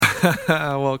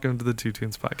Welcome to the Two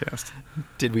Tunes podcast.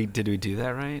 Did we do that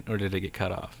right, or did it get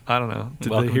cut off? I don't know. Did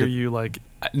Welcome they hear to- you like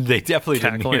They definitely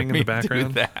didn't hear cackling in me the background?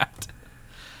 do that.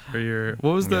 or your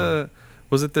what was the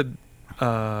was it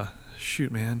the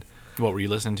shoot man? What, were you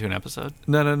listening to an episode?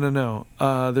 No.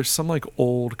 There's some like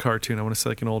old cartoon. I want to say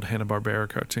like an old Hanna-Barbera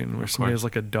cartoon where Of somebody course. has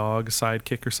like a dog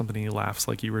sidekick or something and he laughs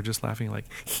like you were just laughing like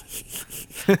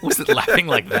Was it laughing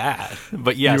like that?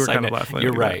 But yes, were I kinda know. laughing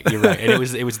You're like right. You're right. And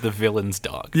it was the villain's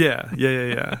dog.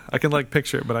 Yeah. I can like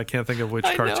picture it, but I can't think of which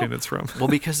I know. cartoon it's from. Well,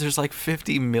 because there's like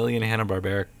 50 million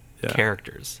Hanna-Barbera Yeah.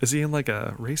 characters. Is he in like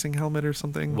a racing helmet or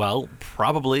something? Well,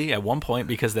 probably at one point,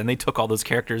 because then they took all those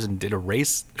characters and did a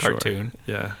race Sure. cartoon.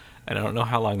 Yeah. And I don't know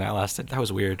how long that lasted. That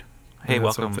was weird. Hey, Yeah,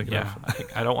 that's what I'm welcome. thinking Yeah,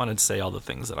 of. I don't want to say all the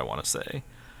things that I want to say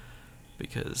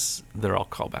because they're all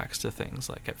callbacks to things.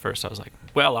 Like at first I was like,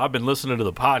 well, I've been listening to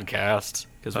the podcast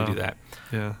because we Oh. do that.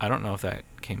 Yeah. I don't know if that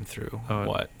came through. Oh, it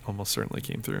What? almost certainly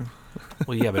came through.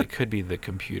 Well, yeah, but it could be the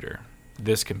computer.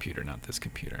 This computer, not this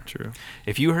computer. True.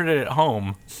 If you heard it at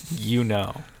home, you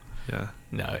know. Yeah.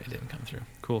 No, it didn't come through.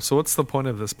 Cool. So what's the point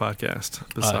of this podcast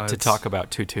besides To talk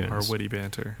about Two Tunes. our witty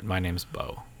banter? My name's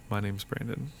Bo, My name's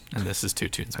Brandon. and this is Two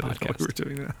Tunes I didn't know we podcast. were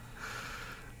doing that.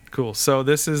 Cool. So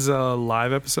this is a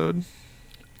live episode?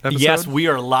 Yes, we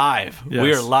are live. We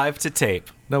Yes. are live to tape.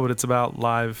 No, but it's about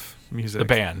live music. The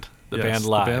band. The Yes, band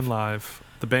live. The band live.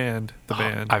 The band. The Oh,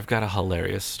 band. I've got a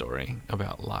hilarious story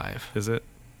about live. Is it?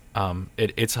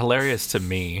 It's hilarious to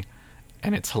me,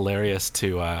 and it's hilarious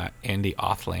to Andy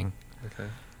Othling. Okay.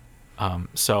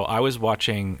 So I was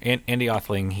watching Andy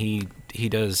Othling. He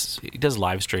does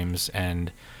live streams,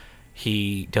 and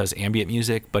he does ambient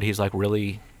music, but he's like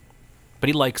really, but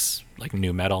he likes like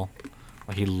new metal.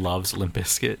 Like he loves Limp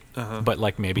Bizkit, Uh-huh. but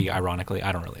like maybe ironically,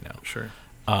 I don't really know. Sure.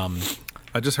 Um,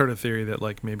 I just heard a theory that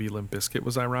like maybe Limp Bizkit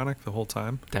was ironic the whole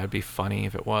time. that would be funny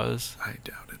if it was. I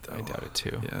doubt it though. I doubt it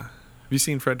too. Yeah. Have you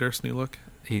seen Fred Durst's new look?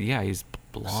 He's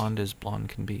blonde as blonde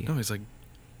can be. No, he's like,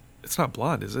 it's not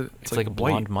blonde, is it? It's like a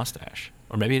blonde mustache,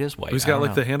 or maybe it is white. He's I got don't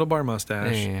like know. the handlebar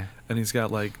mustache, Yeah. and he's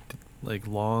got like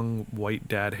long white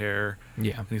dad hair,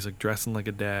 Yeah. and he's like dressing like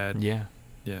a dad. Yeah,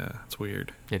 Yeah, it's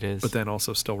weird. it is. But then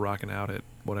also still rocking out at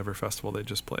whatever festival they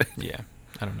just played. yeah,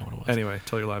 I don't know what it was. Anyway,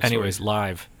 tell your live Anyways, story.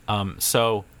 live.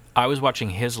 So I was watching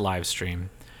his live stream,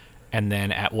 and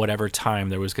then at whatever time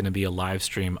there was going to be a live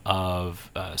stream of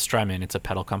Strymon. It's a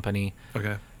pedal company.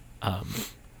 Okay.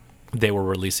 They were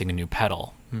releasing a new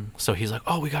pedal, so he's like,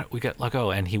 "Oh, we got let go,"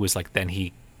 and he was like, then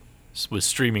he was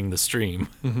streaming the stream,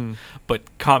 Mm-hmm. but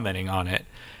commenting on it,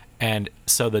 and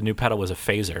so the new pedal was a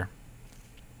phaser.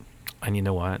 And you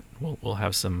know what? We'll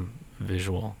have some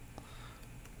visual.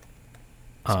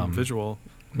 Some visual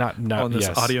Not on this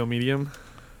yes. audio medium.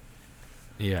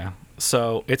 Yeah.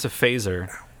 So it's a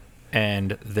phaser,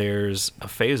 and there's a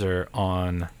phaser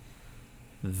on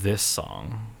this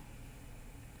song.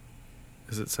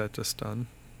 Is it set to stun?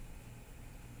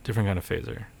 Different kind of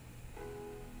phaser.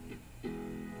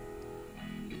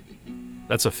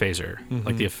 That's a phaser,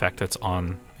 like Mhm. the effect that's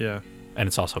on, Yeah. and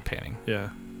it's also panning. Yeah.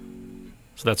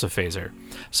 So that's a phaser.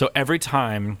 So every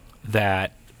time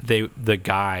that the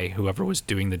guy, whoever was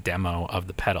doing the demo of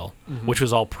the pedal, Mhm. which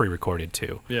was all pre-recorded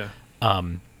too, Yeah.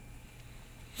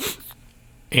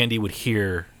 Andy would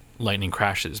hear lightning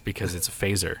crashes because it's a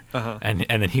phaser. Uh-huh. And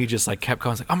then he just like kept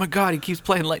going, like, oh my god, he keeps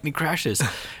playing lightning crashes.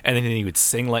 And then he would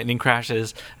sing lightning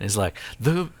crashes, and he's like,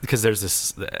 because there's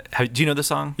this, do you know the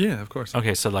song? Yeah, of course.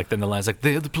 Okay, so like then the line's like,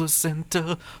 the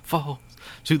placenta falls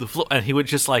to the floor, and he would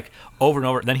just like over and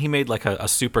over. Then he made like a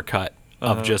super cut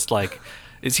of Uh-huh. just like,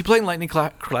 is he playing lightning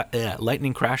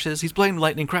crashes? He's playing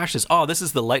lightning crashes. Oh, this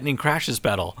is the lightning crashes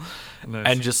pedal. Nice.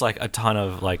 And just like a ton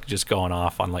of like just going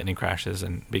off on lightning crashes.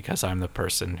 And because I'm the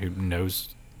person who knows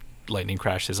lightning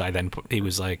crashes, I then he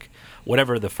was like,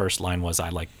 whatever the first line was, I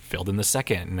like filled in the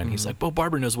second. And then he's like, Bo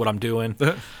Barber knows what I'm doing.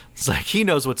 It's like, he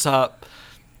knows what's up.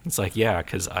 It's like, yeah,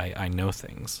 because I know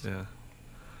things. Yeah.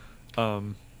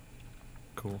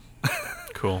 Cool.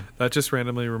 Cool. That just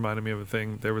randomly reminded me of a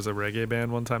thing. There was a reggae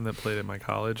band one time that played at my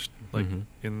college, like Mhm.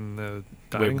 in the Wait,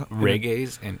 dining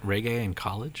reggae in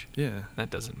college? Yeah. That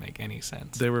doesn't make any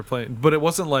sense. They were playing, but it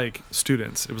wasn't like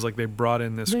students. It was like they brought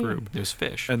in this group. It was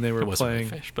Fish. And they were it wasn't really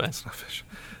playing- Fish, but It's not fish.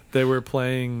 They were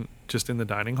playing just in the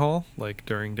dining hall, like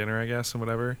during dinner, I guess, and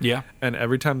whatever. yeah. And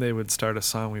every time they would start a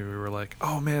song, we were like,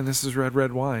 "Oh man, this is red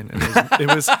wine," and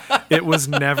it was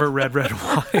never red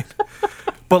wine.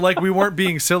 But like we weren't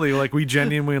being silly. Like we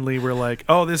genuinely were like,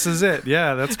 "Oh, this is it.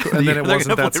 Yeah, that's cool." And then it They're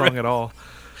wasn't gonna that play song at all.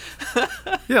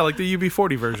 Yeah, like the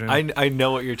UB40 version. I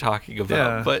know what you're talking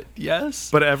about, Yeah. but yes.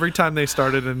 But every time they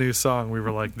started a new song, we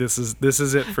were like, this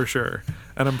is it for sure.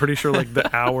 And I'm pretty sure like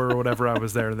the hour or whatever I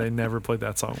was there, they never played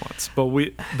that song once. But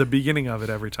the beginning of it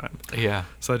every time. Yeah.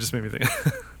 So that just made me think.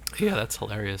 Yeah, that's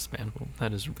hilarious, man.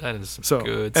 That is some So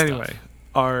good anyway, stuff.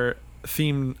 our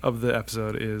theme of the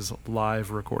episode is live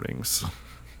recordings,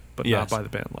 but not Yes. by the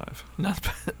band live. Not,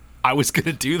 I was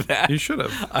gonna do that. You should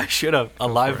have. I should have a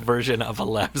Go live for it. version of a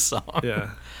live song.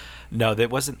 Yeah. No, that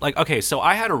wasn't like okay. So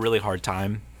I had a really hard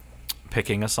time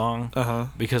picking a song Uh-huh.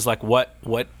 because like what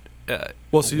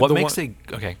Well, see, what the makes one-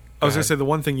 a okay. I was go going to say ahead. the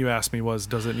one thing you asked me was,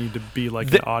 does it need to be like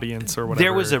The- an audience or whatever?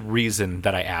 There was a reason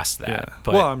that I asked that. Yeah.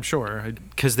 But Well, I'm sure.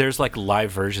 because there's like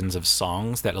live versions of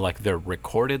songs that are like they're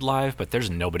recorded live, but there's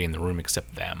nobody in the room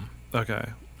except them. Okay.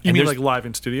 You And mean there's- like live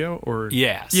in studio or?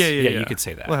 Yes. Yeah, yeah, Yeah, yeah. you could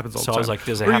say that. That happens all So the I was time. like,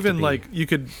 does it or have to even be- like you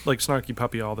could like Snarky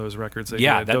Puppy, all those records they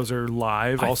Yeah, did. that- Those are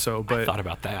live also, but I thought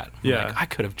about that. I'm Yeah. like, I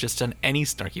could have just done any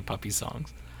Snarky Puppy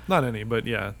songs. not any. But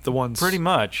yeah, the ones Pretty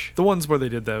much. the ones where they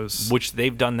did those. Which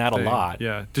they've done that a thing. lot.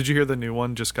 Yeah. Did you hear the new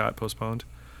one just got postponed?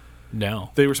 No.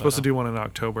 They were supposed to do one in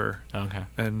October, Okay.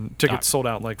 and tickets sold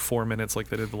out in like 4 minutes, like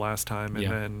they did the last time, and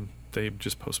Yeah. then they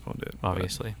just postponed it. But,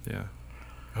 Obviously. yeah.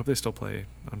 I hope they still play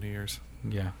on New Year's.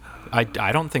 Yeah. I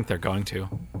don't think they're going to.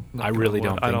 Knock I on really wood.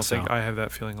 don't think I don't so. think I have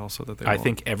that feeling also that they I won't.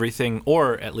 think everything,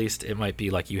 or at least it might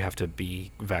be like you have to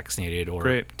be vaccinated or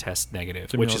Great. test negative,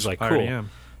 Give me which those- is like I already cool.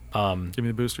 am. Give me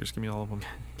the boosters. Give me all of them.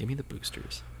 Give me the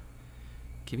boosters.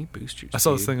 Give me boosters. I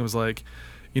saw this dude. thing that was like,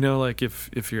 you know, like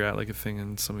if you're at like a thing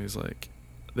and somebody's like,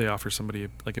 they offer somebody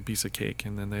like a piece of cake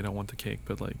and then they don't want the cake,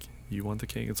 but like you want the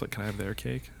cake. It's like, can I have their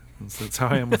cake? And so that's how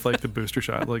I am with like the booster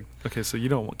shot. Like, okay, so you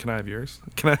don't want? Can I have yours?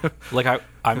 Can I? Have, Like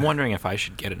I'm wondering if I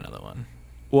should get another one.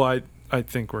 well, I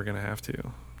think we're gonna have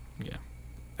to. Yeah.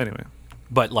 Anyway,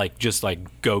 But like just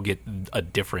like go get a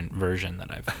different version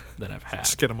that I've had.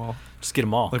 just get them all. Just get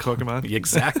them all. Like Pokemon?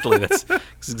 Exactly. That's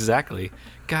exactly.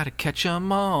 Gotta catch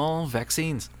 'em all.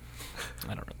 Vaccines.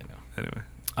 I don't really know.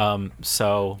 Anyway,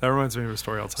 So that reminds me of a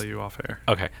story I'll tell you off air.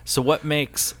 okay. So what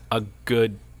makes a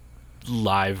good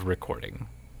live recording?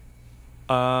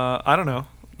 I don't know.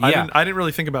 Yeah. I didn't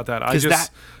really think about that. I 'Cause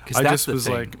just that- 'cause I that's just the was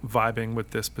thing. like vibing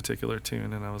with this particular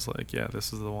tune, and I was like, yeah,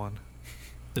 this is the one.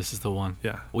 This is the one.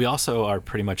 Yeah. We also are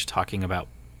pretty much talking about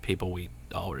people we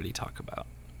already talk about.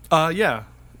 Yeah.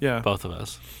 Both of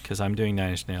us, because I'm doing Nine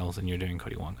Inch Nails and you're doing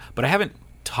Cody Wong. But I haven't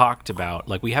talked about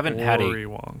like we haven't had Corey a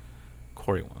Wong,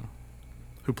 Corey Wong.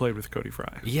 who played with Cody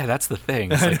Fry. Yeah, that's the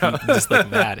thing. It's like, I know. just like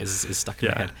that is stuck in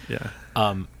my Yeah, head.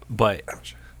 yeah. But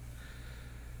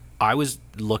I was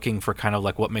looking for kind of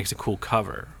like what makes a cool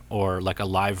cover or like a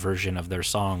live version of their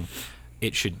song.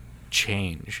 It should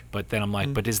change. But then I'm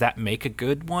like, but does that make a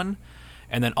good one?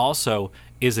 And then also,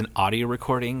 is an audio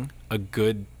recording a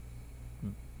good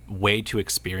way to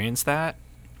experience that?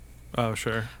 Oh,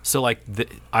 sure. So like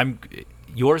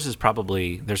yours is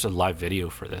probably there's a live video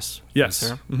for this. Yes. Is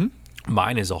there? Mm-hmm.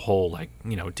 Mine is a whole like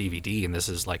DVD, and this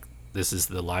is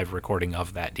the live recording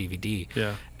of that DVD.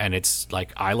 Yeah. And it's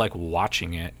like I like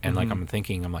watching it, and like I'm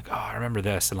thinking, I'm like, oh, I remember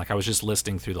this, and like I was just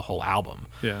listening through the whole album,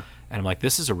 Yeah. and I'm like,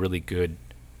 this is a really good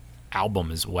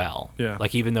album as well. Yeah.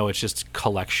 Like even though it's just a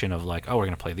collection of like, oh, we're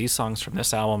gonna play these songs from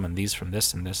this album and these from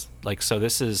this and this. Like so,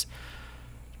 this is.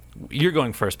 You're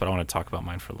going first, but I want to talk about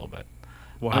mine for a little bit.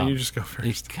 Why don't you just go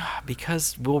first?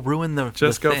 Because we'll ruin the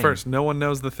Just the go thing. first. No one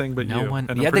knows the thing but No you. one-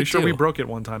 And yeah, I'm they pretty sure we do. broke it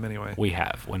one time anyway. We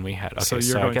have when we had. Okay, So so,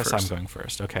 you're I going guess first. I'm going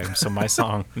first. Okay, so my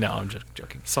song. No, I'm just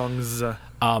joking. Songs.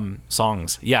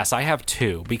 Songs. Yes, I have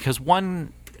two because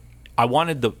one, I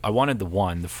wanted the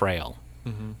one, the Frail,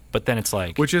 but then it's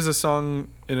like Which is a song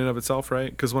in and of itself, right?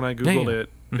 Because when I Googled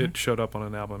yeah. it, it showed up on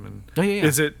an album. And Oh, yeah, yeah.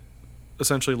 Is it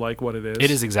essentially like what it is?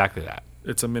 it is exactly that.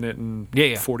 It's a minute and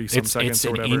Yeah, 40 some seconds or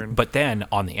an whatever. And, but then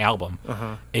on the album,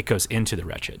 uh-huh. it goes into the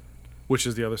Wretched, Which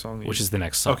is the other song? that which you- is the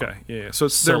next song. Okay, yeah. So,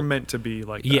 So- they're meant to be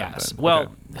like that. Yes. then. Well,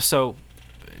 Okay. so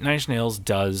Nine Inch Nails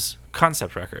does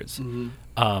concept records,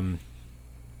 and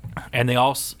they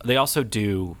also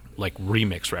do like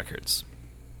remix records.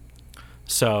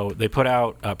 So they put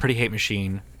out Pretty Hate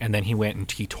Machine, and then he went and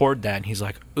he toured that, and he's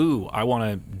like, "Ooh, I want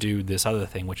to do this other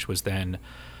thing," which was then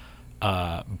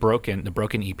the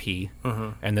Broken EP,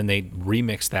 and then they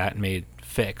remixed that and made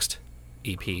Fixed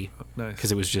EP Nice.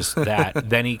 because it was just that.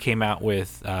 Then he came out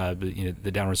with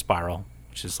the Downward Spiral,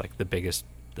 which is like the biggest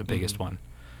one.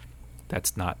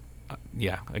 That's not,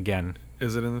 again,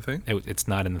 Is it in the thing? it's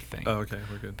not in the thing. Oh, okay.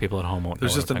 We're good. People at home won't.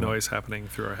 There's know what just a I'm talking noise happening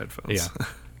through our headphones. Yeah.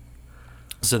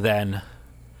 So then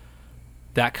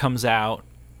that comes out,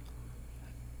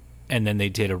 and then they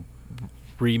did a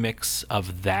remix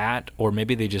of that, or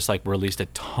maybe they just like released a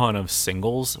ton of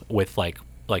singles with like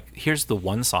here's the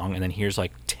one song and then here's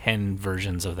like 10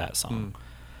 versions of that song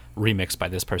remixed by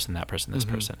this person, that person, this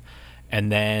person.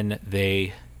 And then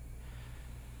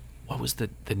what was the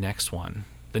next one?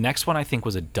 The next one I think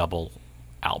was a double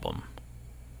album.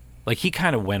 Like he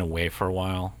kind of went away for a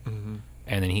while and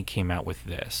then he came out with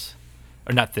this,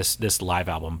 or not this live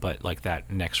album, but like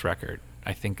that next record.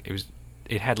 I think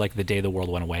it had like The Day the World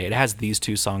Went Away. It has these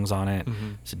 2 songs on it.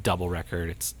 It's a double record.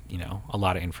 It's, a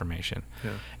lot of information.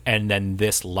 Yeah. And then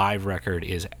this live record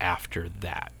is after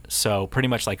that. So pretty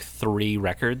much like 3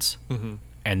 records.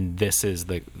 And this is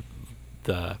the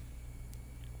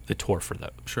tour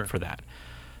for that.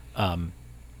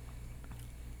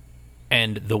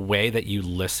 And the way that you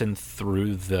listen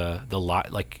through the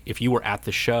like if you were at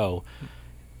the show,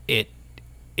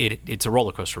 it's a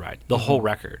roller coaster ride. The whole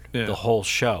record, the whole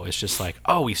show is just like,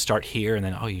 oh, we start here and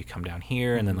then you come down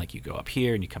here and then like you go up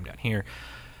here and you come down here.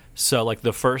 So like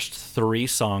the first 3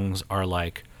 songs are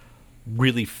like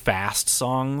really fast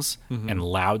songs and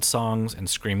loud songs and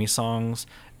screamy songs,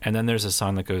 and then there's a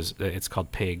song that goes, it's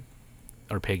called Pig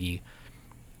or Piggy.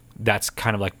 That's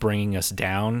kind of like bringing us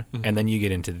down, and then you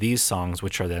get into these songs,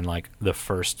 which are then like the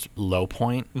first low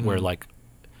point where like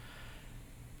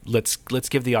let's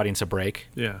give the audience a break.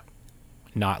 Yeah.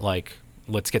 Not like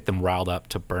let's get them riled up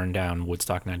to burn down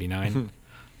Woodstock 99.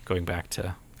 Going back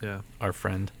to our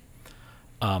friend.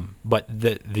 But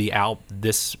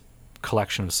this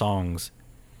collection of songs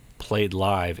played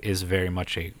live is very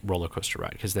much a roller coaster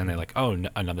ride, because then they're like,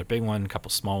 another big one, a couple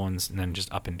small ones, and then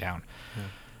just up and down. Yeah.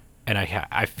 And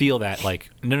I feel that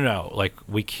like no, like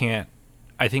we can't.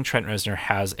 I think Trent Reznor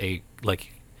has a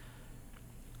like.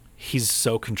 He's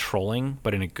so controlling,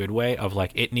 but in a good way, of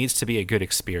like it needs to be a good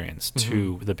experience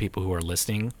to the people who are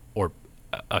listening or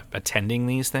attending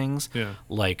these things. Yeah.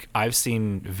 Like I've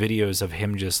seen videos of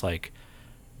him just like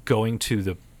going to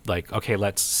the like, okay,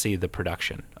 let's see the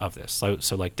production of this.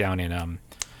 So like down in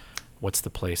what's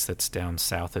the place that's down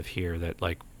south of here that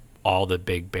like all the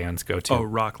big bands go to? Oh,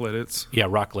 Rock Lidditz. Yeah,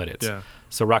 Rock Lidditz. Yeah.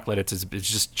 So Rock Lidditz is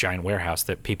just a giant warehouse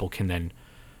that people can then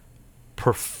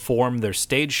perform their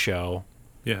stage show.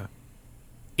 Yeah.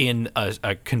 In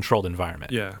a controlled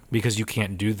environment. Yeah. Because you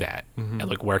can't do that. And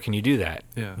like, where can you do that?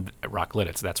 Yeah. At Rock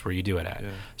Lidditz, that's where you do it at.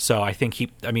 Yeah. So I think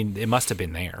it must have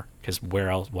been there, because where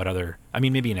else, what other,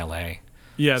 maybe in LA.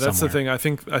 Yeah, that's somewhere. The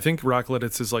thing. I think Rock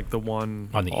Lidditz is like the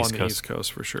one on the East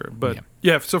Coast for sure. But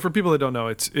yeah, so for people that don't know,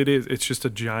 it's just a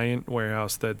giant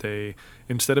warehouse that they,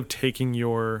 instead of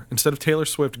Taylor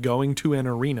Swift going to an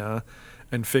arena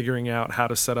and figuring out how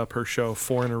to set up her show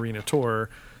for an arena tour,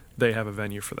 they have a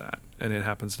venue for that, and it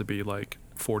happens to be like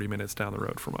 40 minutes down the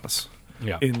road from us.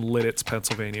 Yeah. In Lidditz,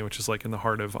 Pennsylvania, which is like in the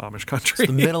heart of Amish country.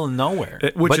 It's the middle of nowhere.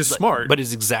 Which is smart. But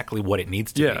it's exactly what it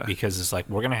needs to be, because it's like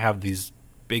we're going to have these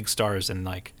big stars and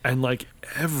like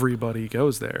everybody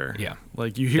goes there. Yeah.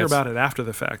 Like you hear about it after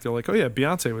the fact. They're like, oh yeah,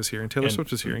 Beyonce was here and Taylor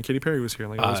Swift was here and Katy Perry was here,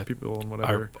 and like all these people and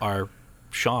whatever. Our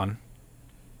Sean,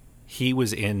 he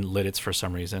was in Lidditz for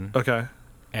some reason. Okay.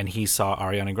 And he saw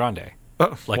Ariana Grande.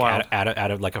 Oh, like wow.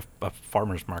 at like a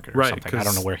farmer's market or something. I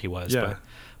don't know where he was,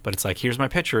 but it's like, here's my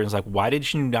picture. And it's like, why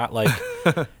did you not like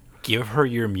give her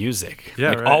your music?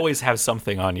 Yeah, like, always have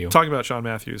something on you. Talking about Sean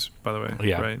Matthews, by the way.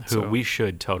 Yeah, right? Who we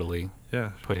should totally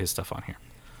put his stuff on here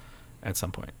at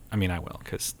some point. I will,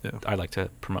 because I like to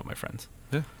promote my friends.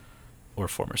 Yeah. Or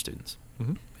former students.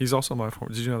 Mm-hmm. He's also my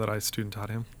former. Did you know that I student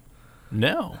taught him?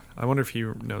 No. I wonder if he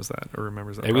knows that or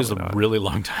remembers that. It was a really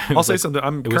long time. I'll say something.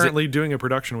 I'm currently doing a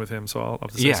production with him, so I'll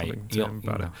have to say something to him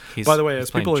about it. By the way, as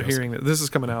people are hearing that, this is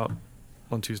coming out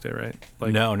on Tuesday, right?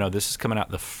 Like, no, this is coming out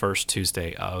the first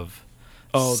Tuesday of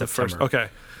September. The first. Okay.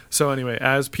 So anyway,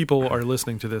 as people are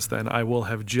listening to this, then I will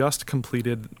have just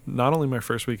completed not only my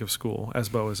first week of school, as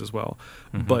Bo is as well,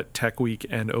 but Tech Week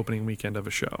and opening weekend of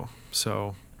a show.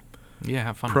 So yeah,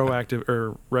 have fun. Proactive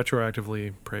or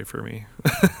retroactively pray for me.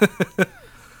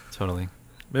 Totally.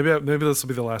 Maybe this will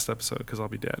be the last episode, because I'll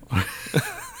be dead.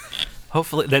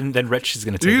 Hopefully, then Rich is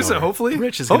going to take over. You said hopefully?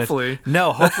 Rich is hopefully.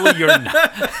 No, hopefully you're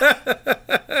not.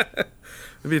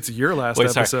 Maybe it's your last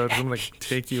episode. I'm going to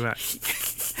take you out.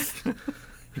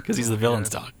 Because he's the villain's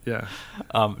dog. Yeah.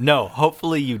 No,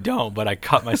 hopefully you don't, but I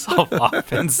cut myself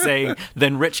off and saying,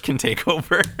 then Rich can take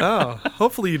over. Oh,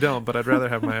 hopefully you don't, but I'd rather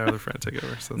have my other friend take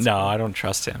over. So no, cool. I don't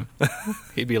trust him.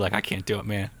 He'd be like, I can't do it,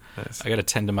 man. Nice. I got to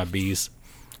tend to my bees.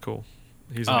 Cool.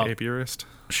 He's an apiarist?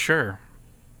 Sure.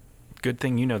 Good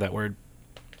thing you know that word.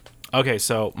 Okay,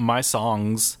 so my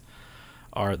songs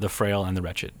are The Frail and The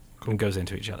Wretched. Cool. It goes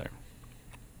into each other.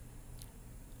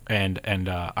 And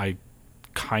I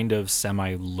kind of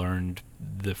semi-learned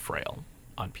The Frail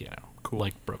on piano. Cool.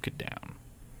 like broke it down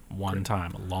one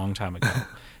time, a long time ago,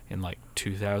 in like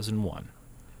 2001.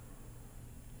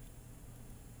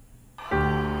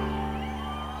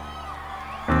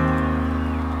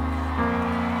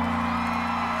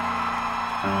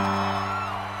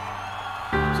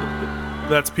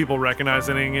 That's people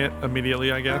recognizing it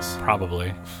immediately, I guess.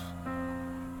 Probably.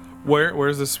 Where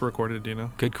is this recorded? Do you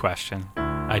know? Good question.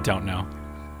 I don't know.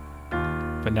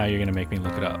 But now you're gonna make me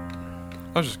look it up.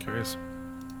 I was just curious.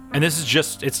 And this is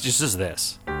just as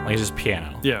this. Like, it's just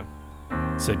piano. Yeah.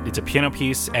 So it's a piano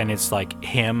piece, and it's like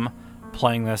him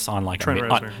playing this on like Trent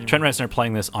Reznor. Trent Reznor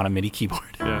playing this on a MIDI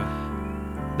keyboard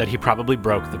Yeah. that he probably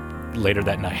broke later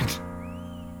that night.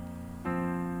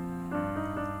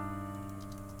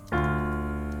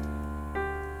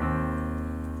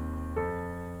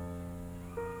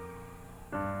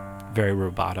 Very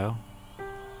rubato.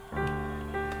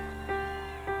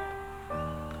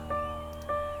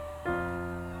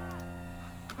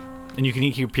 And you can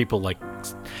hear people like,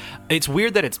 it's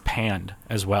weird that it's panned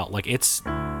as well. Like,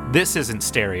 this isn't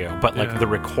stereo, but like Yeah. the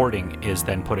recording is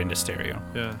then put into stereo.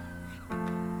 Yeah.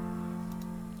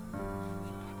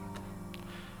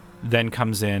 Then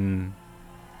comes in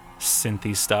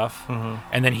synthy stuff, Uh-huh.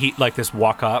 and then he like this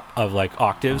walk up of like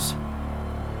octaves,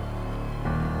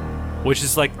 which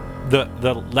is like the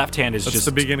left hand is That's just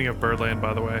the beginning of Birdland,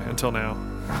 by the way, until now.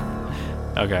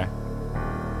 okay.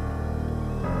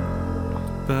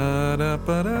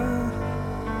 Ba-da-ba-da.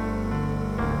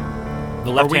 The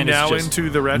Are left we hand is now just, into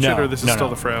the Wretched, no, or this is no, still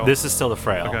no. the Frail? This is still the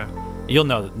Frail. Okay. You'll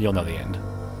know the end.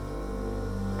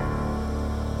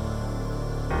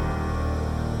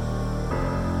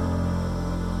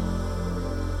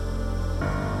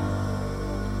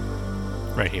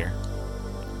 Right here.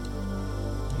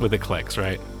 With the clicks,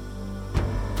 right?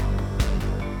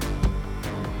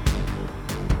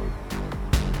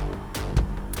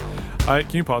 Can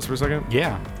you pause for a second?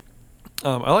 Yeah.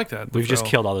 I like that. the We've just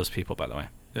Frail. killed all those people, by the way.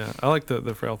 Yeah, I like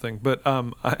the Frail thing, but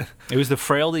It was the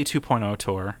Frailty 2.0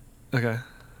 tour. okay.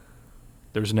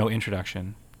 There was no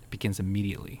introduction. It begins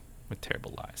immediately with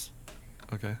Terrible Lies.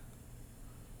 Okay.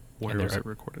 Where And was there it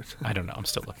recorded? I don't know. I'm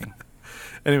still looking.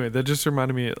 Anyway, that just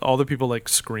reminded me all the people like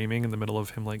screaming in the middle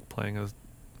of him like playing a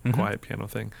Mhm. quiet piano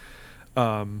thing.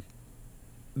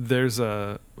 There's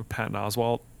a Patton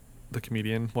Oswalt, the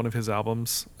comedian, one of his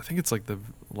albums. I think it's like the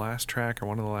last track or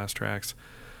one of the last tracks.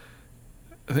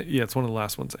 Yeah, it's one of the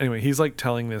last ones. Anyway, he's like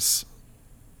telling this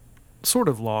sort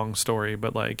of long story,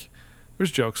 but like there's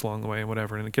jokes along the way and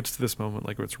whatever. And it gets to this moment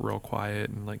like where it's real quiet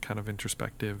and like kind of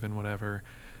introspective and whatever.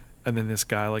 And then this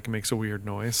guy like makes a weird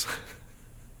noise.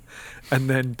 And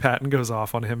then Patton goes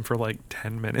off on him for like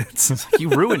 10 minutes. You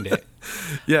ruined it.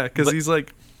 Yeah, because But- he's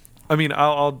like, I mean,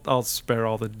 I'll spare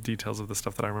all the details of the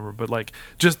stuff that I remember, but like,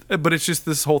 but it's just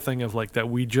this whole thing of like that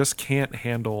we just can't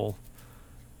handle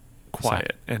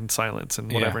quiet and silence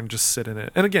and whatever, Yeah. and just sit in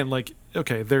it. And again, like,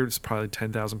 okay, there's probably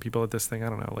 10,000 people at this thing. I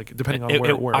don't know, like depending on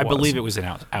where I it was. believe it was an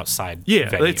outside Yeah,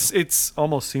 venue. it's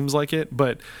almost seems like it,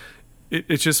 but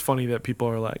it's just funny that people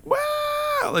are like,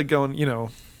 wow, like going, going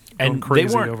and crazy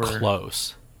they weren't over.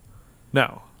 close.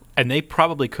 No, And they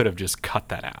probably could have just cut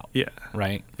that out. yeah,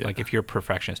 Right? Yeah. Like if you're a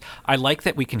perfectionist. I like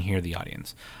that we can hear the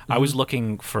audience. I Mm-hmm. was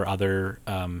looking for other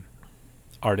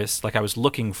artists. Like I was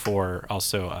looking for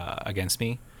also Against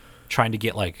Me, trying to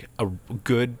get like a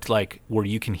good, like where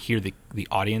you can hear the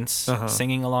audience Uh-huh.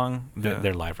 singing along. Yeah.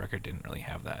 Their live record didn't really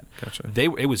have that. Gotcha.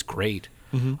 It was great.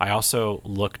 Mhm. I also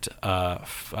looked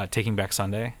Taking Back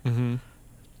Sunday. Mm-hmm.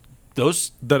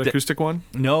 Those That acoustic one,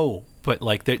 no, but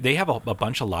like they have a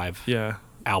bunch of live yeah.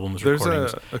 albums, There's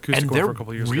recordings, a acoustic and one they're for a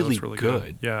couple years ago. really It's really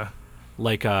good. Yeah.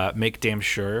 Like Make Damn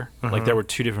Sure, like Uh-huh. there were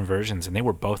two different versions, and they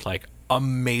were both like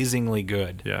amazingly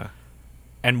good. Yeah.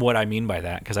 And what I mean by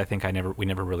that, because I think we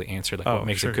never really answered like Oh, what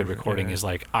makes sure, a good sure, recording yeah. is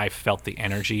like I felt the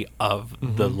energy of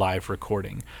the live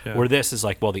recording. Yeah. Where this is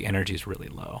like, well, the energy is really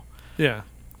low, Yeah.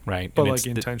 right? But And like it's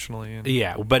intentionally. And,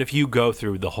 yeah, but if you go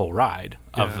through the whole ride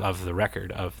of, Yeah. of the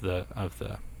record of the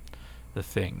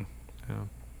thing, yeah.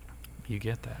 you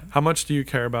get that. How much do you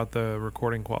care about the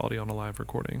recording quality on a live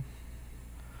recording?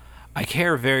 I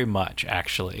care very much,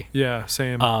 actually. Yeah,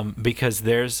 same. Because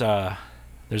there's a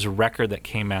record that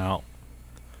came out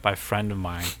by a friend of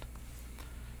mine,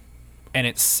 and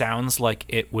it sounds like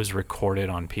it was recorded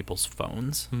on people's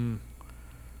phones, Mm.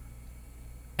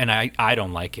 and I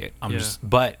don't like it. Yeah.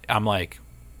 But I'm like,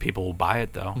 people will buy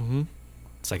it though. Mm-hmm.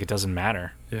 It's like it doesn't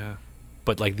matter. Yeah.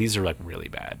 But like these are like really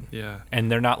bad, Yeah.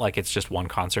 and they're not like it's just one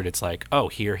concert. It's like, oh,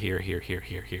 here.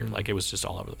 Mm. Like it was just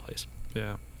all over the place.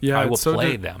 Yeah. Yeah. I will it's so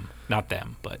play them, not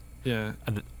them, but Yeah.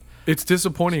 uh, It's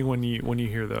disappointing when you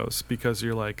hear those, because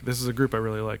you're like, this is a group I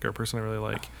really like or a person I really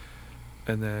like,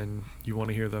 and then you want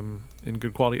to hear them in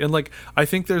good quality. And like, I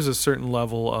think there's a certain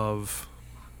level of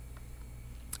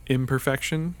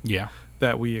imperfection Yeah.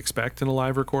 that we expect in a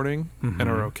live recording and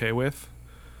are okay with.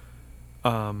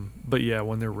 But yeah,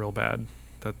 when they're real bad,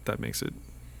 that makes it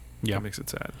that makes it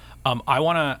sad. I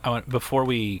want before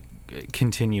we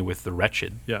continue with The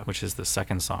Wretched, Yeah. which is the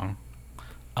second song,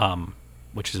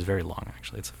 which is very long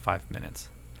actually. It's 5 minutes.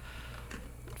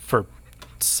 For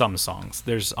some songs,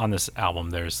 there's on this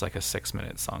album there's like a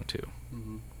 6-minute song too.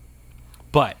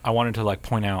 But I wanted to like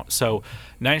point out, so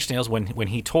Nine Inch Nails, when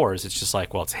he tours, it's just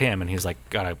like, well, it's him, and he's like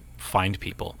gotta find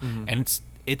people, and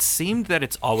it seemed that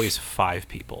it's always 5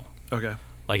 people. Okay.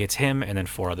 Like it's him and then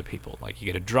 4 other people. Like you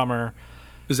get a drummer.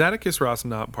 Is Atticus Ross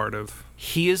not part of?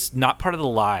 He is not part of the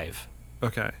live,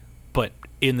 Okay. but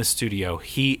in the studio,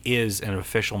 he is an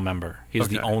official member. He's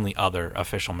the Okay. only other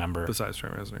official member Besides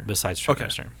Trent Reznor. besides Trent Okay.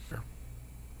 Reznor.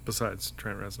 Besides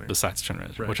Trent Reznor. Besides Trent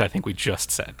Reznor, Right. which I think we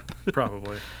just said.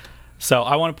 Probably. So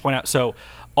I want to point out, so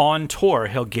on tour,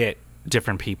 he'll get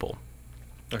different people.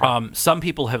 Okay. Some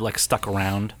people have like stuck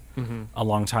around a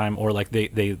long time, or like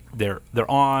they're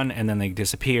on and then they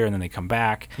disappear and then they come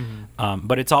back.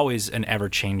 But it's always an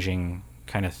ever-changing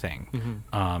kind of thing.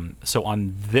 So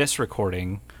on this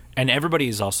recording, and everybody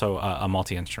is also a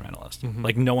multi-instrumentalist.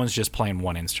 Like no one's just playing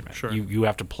one instrument. Sure. You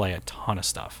have to play a ton of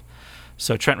stuff.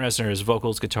 So Trent Reznor is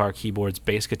vocals, guitar, keyboards,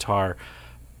 bass guitar,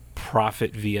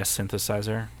 Prophet VS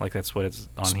synthesizer, like that's what it's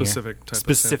on Specific here. type of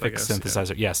Specific synth, I guess,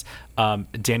 synthesizer, yes.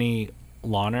 Denny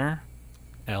Lohner,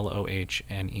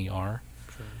 Lohner,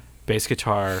 bass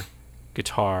guitar,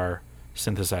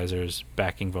 synthesizers,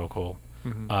 backing vocal.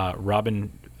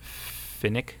 Robin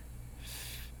Finnick,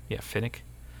 Finnick.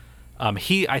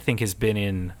 He, I think, has been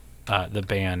in the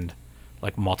band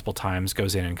like multiple times.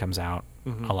 Goes in and comes out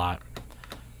a lot.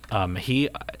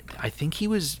 I think he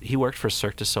worked for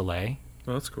Cirque du Soleil.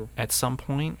 Oh, that's cool. At some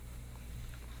point.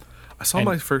 I saw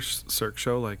my first Cirque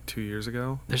show like 2 years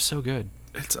ago. They're so good.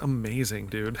 It's amazing,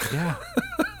 dude. Yeah.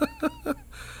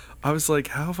 I was like,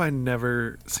 how have I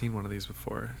never seen one of these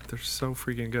before? They're so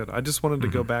freaking good. I just wanted to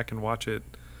go back and watch it.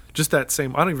 Just that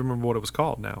same, I don't even remember what it was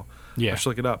called now. Yeah. I should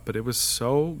look it up, but it was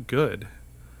so good.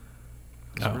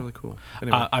 It was really cool.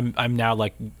 Anyway. I'm now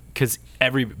like, because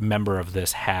every member of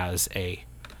this has a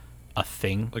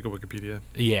thing. Like a Wikipedia.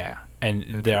 Yeah.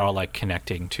 And they're all like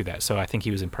connecting to that. So I think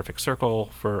he was in Perfect Circle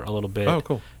for a little bit. Oh,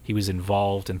 cool. He was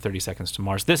involved in 30 Seconds to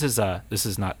Mars. This is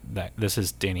not that. This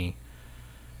is Denny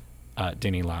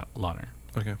Lohner.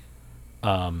 Okay.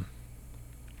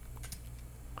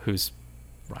 Who's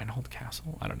Reinhold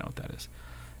Castle? I don't know what that is.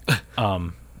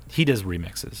 He does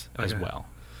remixes as well.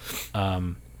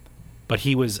 But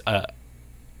he was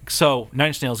so Nine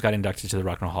Inch Nails got inducted to the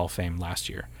Rock and Roll Hall of Fame last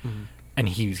year, and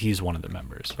he's one of the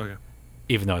members. Okay.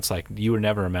 Even though it's like you were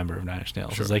never a member of Nine Inch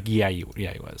Nails, Sure. it's like he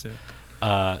was.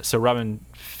 Yeah. So Robin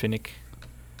Finnick,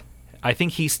 I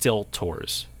think he still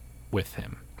tours with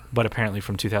him, but apparently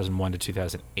from 2001 to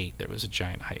 2008 there was a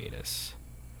giant hiatus.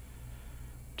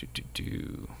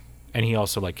 And he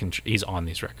also like he's on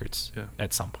these records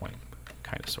at some point,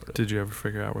 kind of sort of. Did you ever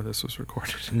figure out where this was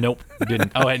recorded? Nope,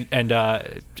 didn't. Oh, and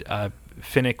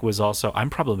Finnick was also. I'm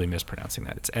probably mispronouncing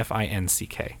that. It's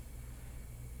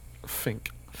Finck.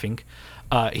 Fink.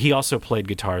 He also played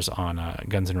guitars on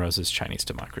Guns N' Roses' Chinese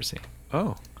Democracy.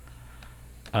 Oh.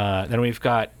 Then we've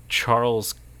got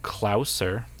Charles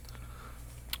Clouser,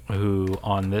 who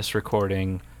on this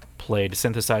recording played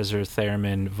synthesizer,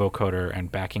 theremin, vocoder,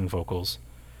 and backing vocals.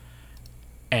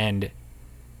 And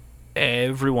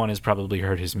everyone has probably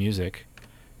heard his music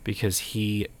because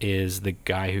he is the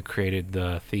guy who created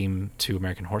the theme to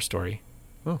American Horror Story.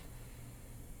 Oh.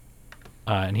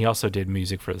 And he also did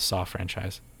music for the Saw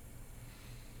franchise.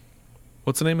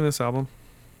 What's the name of this album?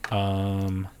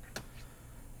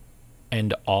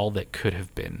 And All That Could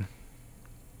Have Been.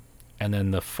 And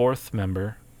then the fifth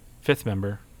member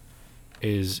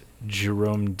is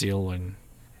Jerome Dillon,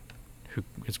 who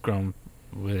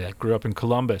grew up in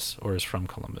Columbus or is from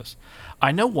Columbus.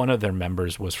 I know one of their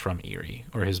members was from Erie,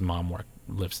 or his mom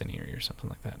lives in Erie or something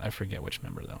like that. I forget which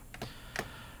member though.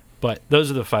 But those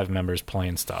are the 5 members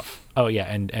playing stuff. Oh yeah,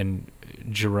 and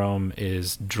Jerome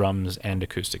is drums and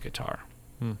acoustic guitar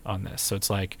on this. So it's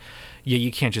like, yeah,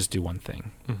 you can't just do one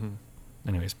thing.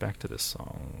 Anyways, back to this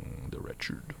song, The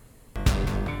Wretched.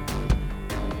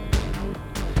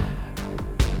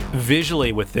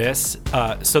 Visually with this,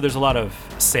 so there's a lot of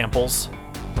samples,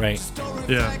 right?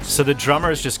 Yeah. So the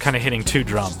drummer is just kind of hitting 2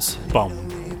 drums.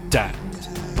 Boom, da,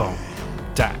 boom,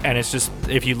 da. And it's just,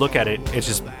 if you look at it, it's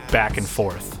just back and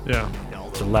forth. Yeah.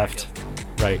 To left,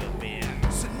 right.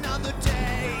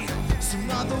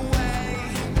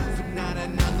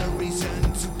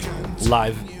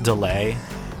 live delay,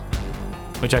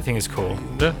 which I think is cool.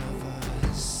 Yeah.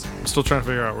 I'm still trying to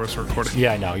figure out where it's recording.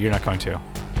 Yeah, I know. You're not going to.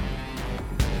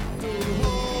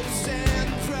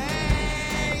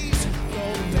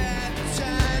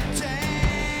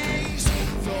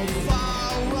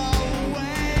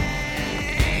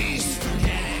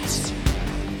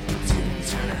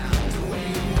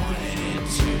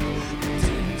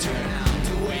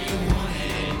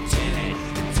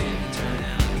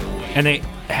 And they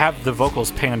have the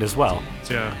vocals panned as well.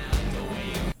 Yeah.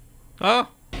 Oh.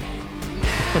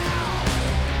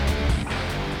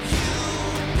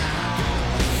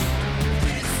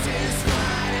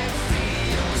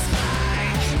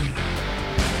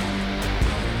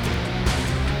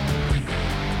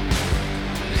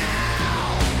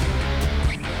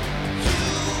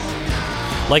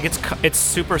 Like it's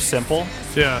super simple,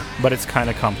 Yeah. but it's kind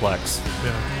of complex.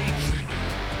 Yeah.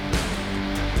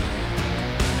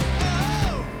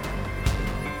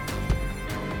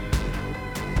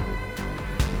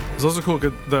 It's also cool.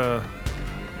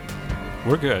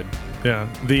 We're good. Yeah,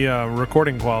 the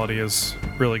recording quality is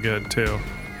really good too.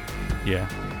 Yeah.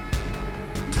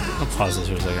 I'll pause this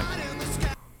for a second.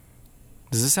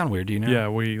 Does this sound weird to you now? Yeah,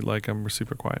 we're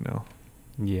super quiet now.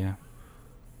 Yeah.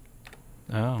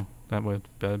 Oh,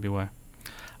 that'd be why.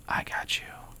 I got you.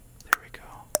 There we go.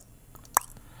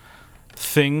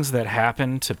 Things that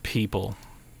happen to people.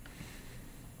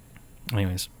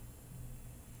 Anyways.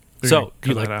 So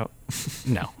you like that out?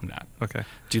 No, I'm not. Okay.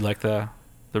 Do you like the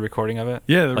recording of it?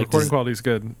 Yeah, the recording quality is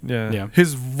good. Yeah. Yeah.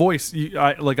 His voice,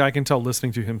 I can tell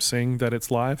listening to him sing that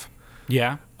it's live.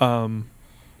 Yeah.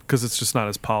 Because it's just not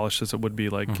as polished as it would be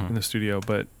like in the studio.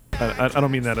 But I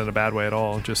don't mean that in a bad way at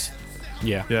all. Just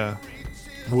yeah.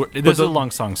 is This is a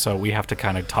long song, so we have to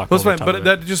kind of talk. That's over fine, top but of it.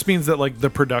 that just means that like the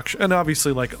production, and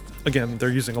obviously like again they're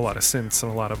using a lot of synths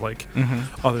and a lot of like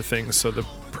other things, so the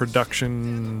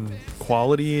production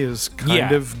quality is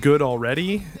kind of good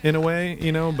already in a way,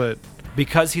 but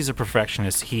because he's a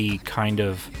perfectionist, he kind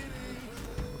of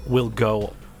will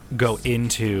go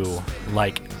into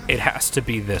like it has to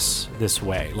be this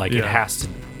way, like it has to.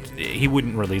 He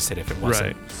wouldn't release it if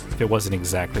it wasn't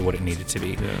exactly what it needed to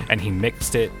be, and he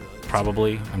mixed it.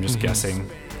 Probably, I'm just guessing.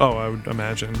 Oh, I would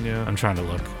imagine. Yeah, I'm trying to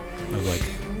look.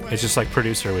 It's just like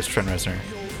producer was Trent Reznor.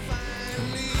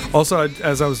 Also,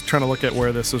 as I was trying to look at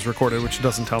where this was recorded, which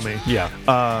doesn't tell me.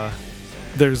 Yeah.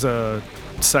 There's a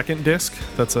second disc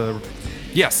that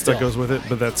goes with it,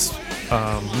 but that's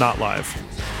not live.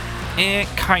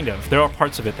 Kind of. There are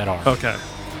parts of it that are. Okay.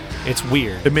 It's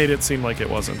weird. It made it seem like it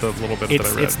wasn't the little bit that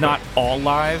I read. It's not all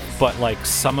live, but like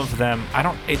some of them,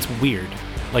 it's weird.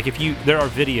 Like there are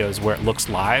videos where it looks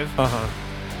live,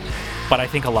 but I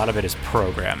think a lot of it is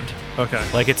programmed. Okay.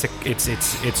 Like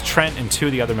it's Trent and two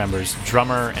of the other members,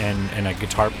 drummer and a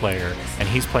guitar player, and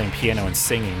he's playing piano and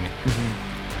singing.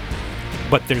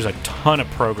 But there's a ton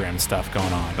of programmed stuff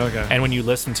going on. Okay. And when you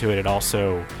listen to it, it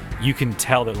also you can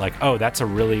tell that like, oh, that's a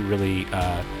really really.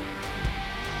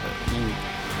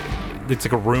 It's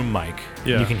like a room mic.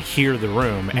 Yeah. You can hear the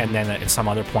room, and then at some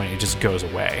other point, it just goes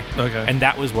away. Okay. And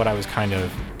that was what I was kind of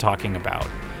talking about,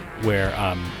 where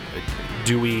am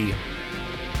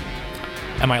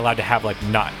I allowed to have like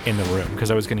not in the room?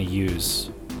 Because I was going to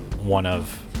use one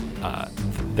of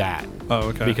that. Oh,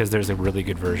 okay. Because there's a really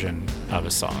good version of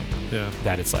a song. Yeah.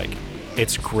 That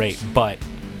it's great, but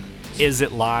is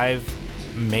it live?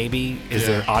 Maybe. Is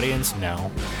there audience?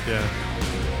 No. Yeah.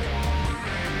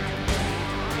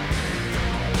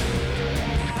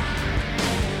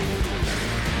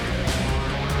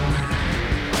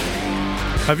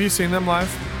 Have you seen them live?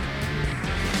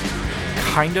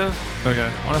 Kind of. Okay.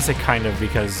 I want to say kind of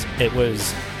because it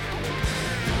was.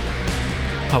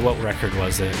 What record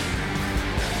was it?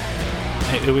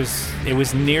 It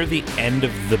was near the end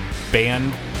of the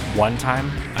band one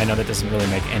time. I know that doesn't really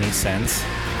make any sense.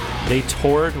 They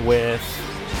toured with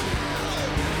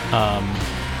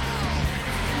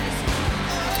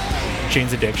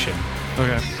Jane's Addiction.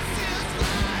 Okay.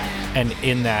 And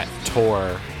in that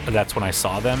tour, that's when I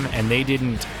saw them, and they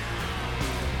didn't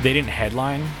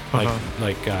headline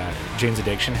like Jane's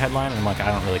Addiction headline. And I'm like,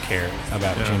 I don't really care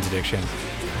about Jane's Addiction,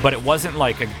 but it wasn't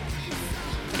like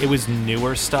it was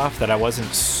newer stuff that I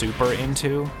wasn't super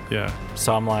into. Yeah.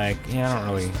 So I'm like,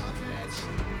 I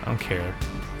don't care.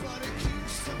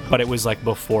 But it was like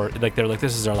before, like they're like,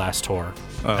 this is our last tour,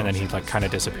 and then he like kind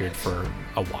of disappeared for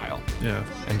a while. Yeah.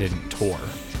 And didn't tour.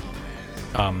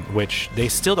 Which they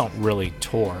still don't really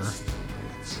tour.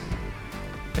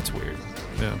 It's weird.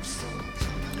 Yeah.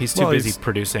 He's too busy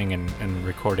producing and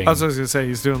recording. I was going to say,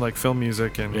 he's doing like film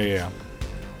music and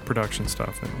production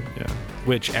stuff. And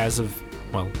Which let's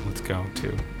go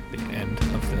to the end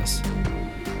of this. this.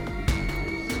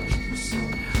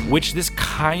 Which this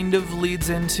kind of leads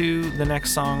into the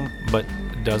next song, but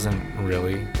doesn't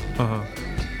really. Uh-huh.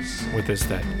 With this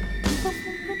that.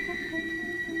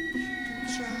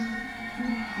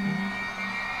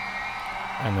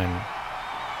 And then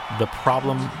the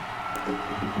problem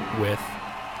with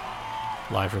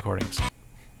live recordings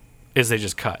is they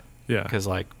just cut. Yeah. Because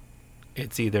like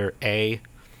it's either A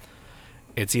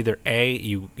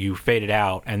you fade it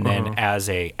out and then as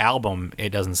a album it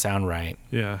doesn't sound right.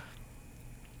 Yeah.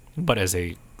 But as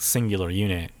a singular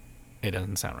unit it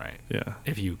doesn't sound right. Yeah.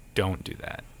 If you don't do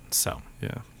that. So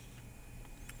yeah.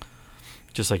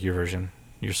 Just like your version,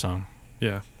 your song.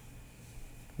 Yeah.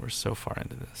 We're so far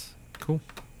into this. Cool.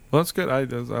 Well, that's good. I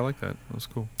like that. That's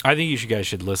cool. I think you guys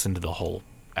should listen to the whole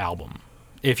album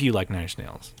if you like Nine Inch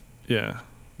Nails. Yeah.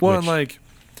 Well, and like,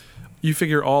 you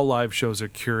figure all live shows are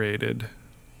curated.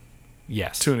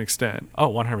 Yes. To an extent. Oh,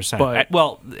 100%. But,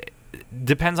 well,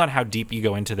 depends on how deep you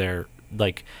go into their,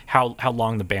 like, how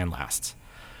long the band lasts.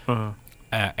 Uh-huh.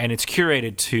 And it's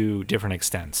curated to different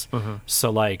extents. Uh-huh. So,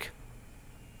 like,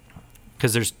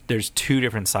 because there's two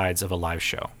different sides of a live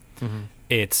show. Mm-hmm.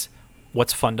 It's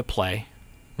what's fun to play.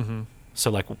 Mm-hmm. So,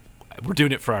 like, we're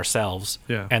doing it for ourselves.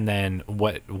 Yeah. And then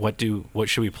what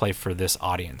should we play for this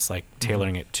audience? Like,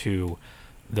 tailoring it to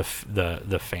the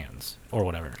fans or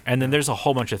whatever. And then there's a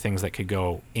whole bunch of things that could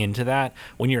go into that.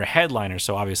 When you're a headliner,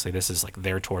 so obviously this is like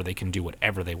their tour, they can do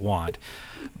whatever they want.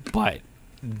 But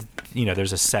you know,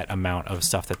 there's a set amount of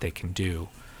stuff that they can do.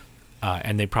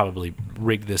 And they probably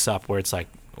rigged this up where it's like,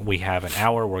 we have an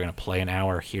hour, we're going to play an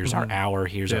hour, here's our hour,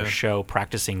 here's our show,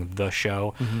 practicing the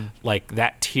show. Like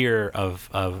that tier of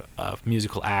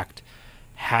musical act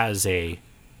has a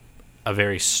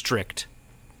very strict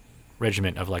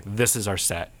regiment of like, this is our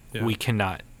set. Yeah. We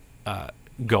cannot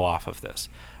go off of this.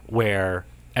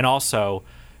 And also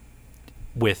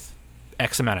with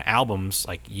X amount of albums,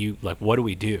 like what do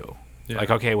we do? Yeah. Like,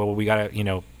 okay, well, we got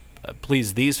to,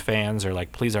 please these fans or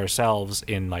like please ourselves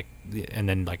in like, and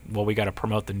then like, well, we got to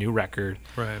promote the new record.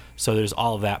 Right. So there's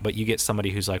all of that, but you get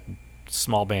somebody who's like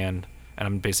small band, and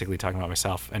I'm basically talking about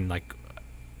myself, and like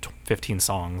 15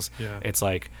 songs. Yeah. It's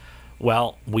like,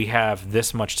 well, we have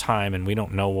this much time and we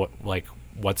don't know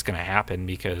what's going to happen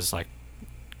because like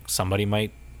somebody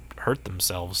might hurt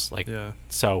themselves. Like, yeah.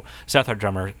 So Seth, our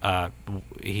drummer,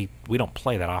 we don't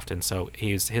play that often. So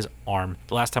his arm,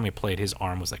 the last time we played, his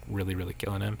arm was like really, really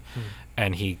killing him.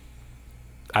 And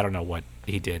I don't know what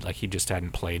he did. Like he just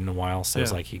hadn't played in a while. So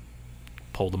it's like he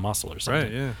pulled a muscle or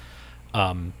something. Right.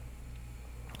 Yeah.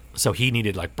 So he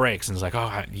needed like breaks and it's like,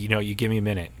 oh, you give me a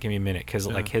minute. Cause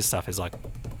like his stuff is like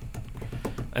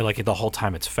the whole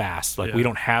time it's fast. Like we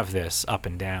don't have this up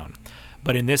and down.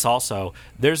 But in this also,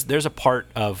 there's a part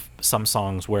of some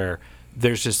songs where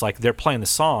there's just like they're playing the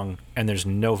song and there's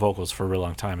no vocals for a real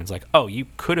long time. It's like, oh, you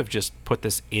could have just put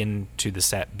this into the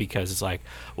set because it's like,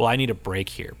 well, I need a break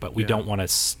here, but we don't want to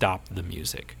stop the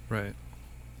music. Right.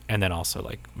 And then also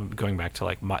like going back to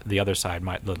like the other side,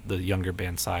 the younger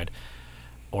band side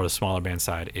or the smaller band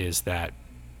side is that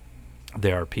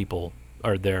there are people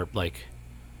or they're like,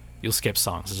 you'll skip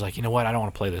songs. It's like, you know what? I don't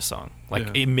want to play this song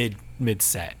like in mid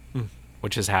set.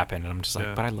 Which has happened, and I'm just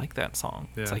like, but I like that song.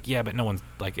 Yeah. It's like, yeah, but no one's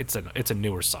like, it's a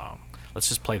newer song. Let's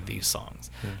just play these songs.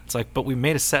 Yeah. It's like, but we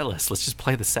made a set list. Let's just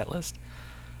play the set list.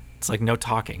 It's like no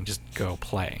talking, just go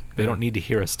play. They don't need to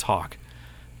hear us talk.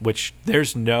 Which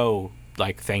there's no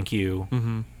like, thank you,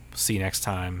 see you next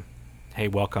time. Hey,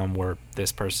 welcome. We're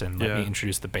this person. Let me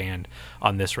introduce the band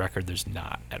on this record. There's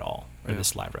not at all, or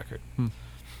this live record.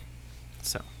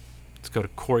 So let's go to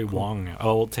Corey Wong now.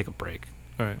 Oh, we'll take a break.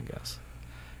 All right, I guess.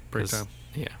 Break time.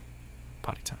 Yeah.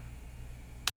 Potty time.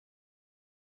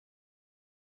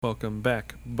 Welcome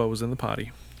back. Bo was in the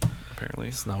potty, apparently.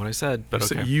 It's not what I said, but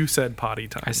you said potty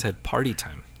time. I said party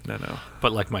time. No.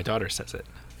 But like my daughter says it.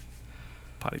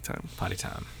 Potty time. Potty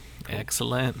time. Cool.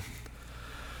 Excellent.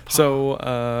 So,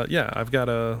 I've got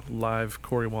a live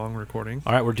Corey Wong recording.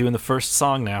 All right, we're doing the first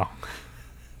song now.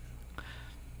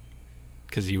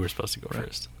 Because you were supposed to go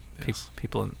first. Yes.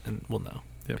 People will know.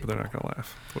 Yeah, but they're not going to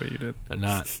laugh the way you did. They're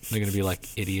not. They're going to be like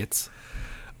idiots.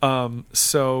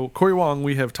 So Corey Wong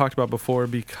we have talked about before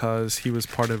because he was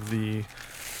part of the...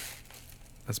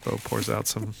 As Bo pours out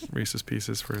some Reese's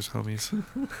Pieces for his homies.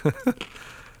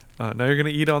 Now you're going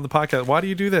to eat on the podcast. Why do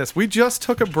you do this? We just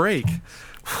took a break.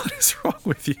 What is wrong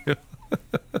with you?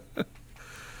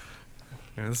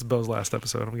 Yeah, this is Bo's last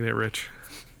episode. I'm going to get rich.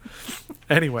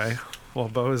 Anyway, while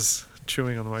Bo is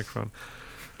chewing on the microphone.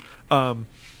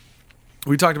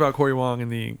 We talked about Corey Wong in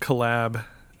the collab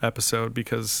episode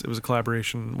because it was a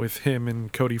collaboration with him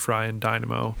and Cody Fry and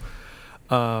Dynamo.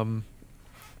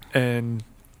 And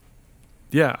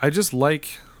yeah, I just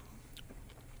like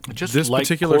Just this like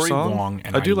particular Cory song. Wong,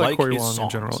 and I do like Cory his Wong in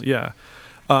songs. general. Yeah.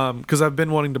 Because I've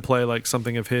been wanting to play like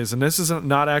something of his, and this is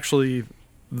not actually.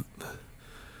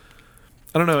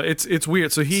 I don't know. It's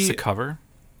weird. So Is this he a cover?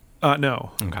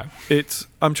 no. Okay.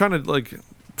 I'm trying to like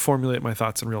formulate my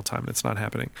thoughts in real time. It's not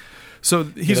happening.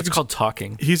 So It's called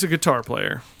talking. he's a guitar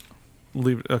player.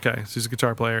 Okay, so he's a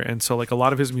guitar player, and so like a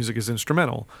lot of his music is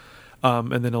instrumental,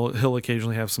 and then he'll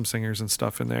occasionally have some singers and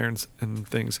stuff in there and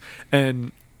things.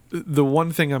 And the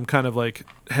one thing I'm kind of like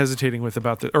hesitating with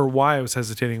about or why I was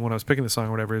hesitating when I was picking the song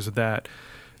or whatever, is that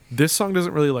this song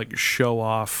doesn't really like show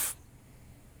off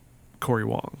Cory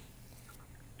Wong.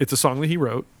 It's a song that he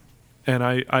wrote, and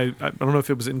I don't know if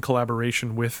it was in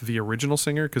collaboration with the original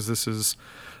singer, because this is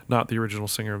not the original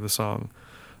singer of the song,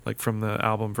 like from the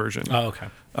album version. Oh, okay.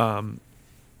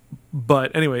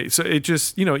 But anyway, so it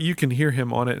just, you can hear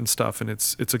him on it and stuff, and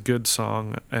it's a good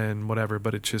song and whatever,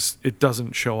 but it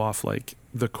doesn't show off like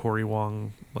the Cory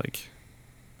Wong like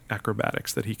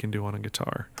acrobatics that he can do on a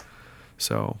guitar.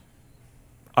 So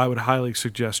I would highly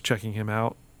suggest checking him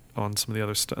out on some of the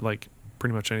other stuff, like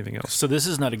pretty much anything else. So this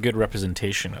is not a good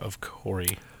representation of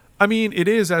Cory. I mean, it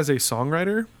is as a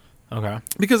songwriter, Okay.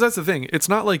 because that's the thing. It's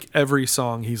not like every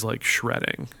song he's like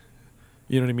shredding.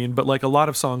 You know what I mean? But like a lot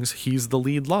of songs, he's the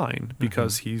lead line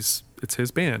because it's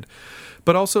his band.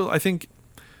 But also, I think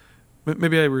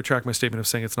maybe I retract my statement of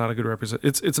saying it's not a good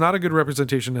it's not a good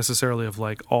representation necessarily of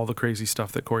like all the crazy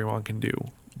stuff that Cory Wong can do.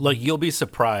 Like, you'll be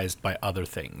surprised by other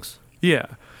things. Yeah.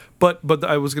 But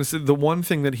I was going to say the one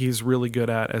thing that he's really good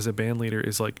at as a band leader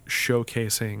is like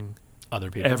showcasing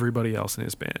Other people. everybody else in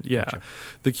his band. Yeah. Gotcha.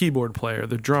 The keyboard player,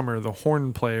 the drummer, the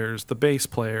horn players, the bass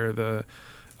player, the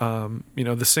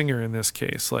the singer in this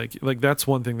case. Like that's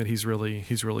one thing that he's really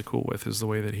cool with, is the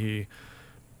way that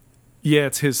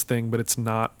it's his thing, but it's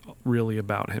not really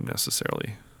about him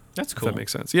necessarily. That's If cool. that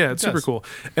makes sense. Yeah, it's It super does. cool.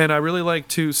 And I really like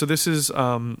to, so this is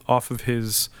off of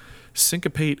his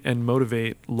Syncopate and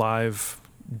Motivate live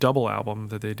double album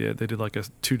that they did. They did like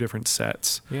 2 different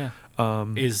sets. Yeah.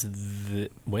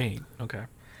 Wait, okay.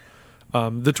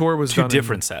 The tour was Two done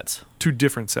different sets. 2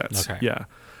 different sets. Okay. Yeah.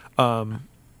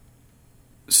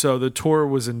 So the tour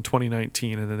was in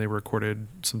 2019, and then they recorded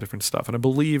some different stuff. And I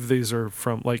believe these are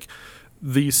from like,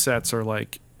 these sets are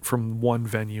like from one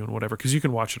venue and whatever, because you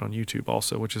can watch it on YouTube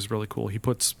also, which is really cool. He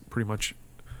puts pretty much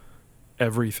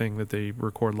everything that they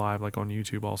record live like on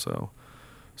YouTube also,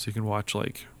 so you can watch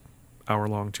like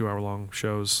 2-hour-long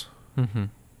shows,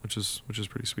 which is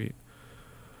pretty sweet.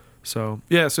 So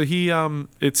yeah, so he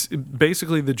it's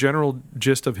basically the general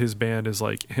gist of his band is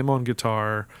like him on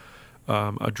guitar,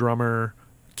 a drummer,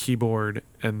 keyboard,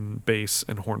 and bass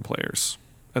and horn players,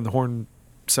 and the horn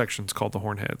section's called the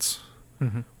Hornheads,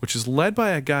 which is led by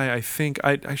a guy. I think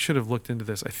I should have looked into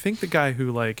this. I think the guy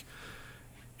who like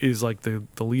is like the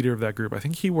leader of that group, I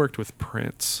think he worked with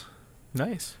Prince.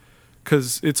 Nice.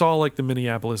 Because it's all like the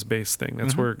Minneapolis based thing.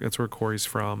 That's where Cory's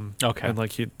from. Okay. And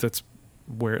like that's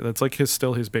like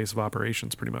still his base of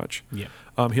operations pretty much. Yeah.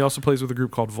 He also plays with a group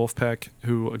called Wolfpack,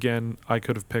 who again I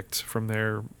could have picked from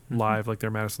their live, like their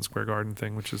Madison Square Garden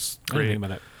thing, which is I didn't great. think about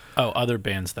that. Oh, other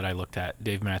bands that I looked at,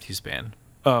 Dave Matthews Band.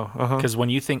 Oh, Because when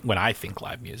I think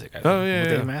live music, I think yeah,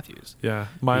 Dave yeah. Matthews. yeah.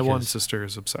 My one Because- sister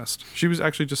is obsessed. She was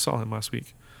actually just saw him last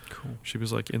week. Cool. She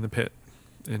was like in the pit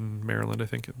in Maryland, I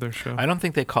think, at their show. I don't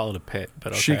think they call it a pit,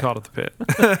 but okay. She called it the pit.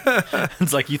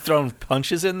 It's like you throwing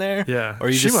punches in there? Yeah. Or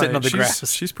you She just sitting might. on the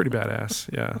grass? She's pretty badass.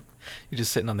 Yeah. You're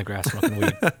just sitting on the grass smoking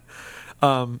weed.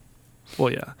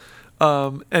 Well, yeah.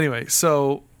 Anyway,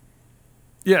 so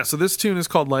this tune is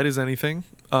called Light as Anything.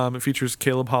 It features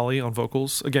Caleb Hawley on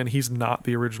vocals. Again, he's not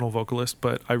the original vocalist,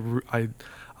 but I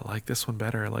like this one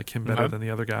better. I like him better Okay. than the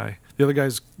other guy. The other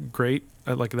guy's great.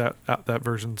 I like that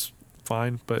version's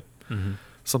fine, but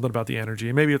something about the energy.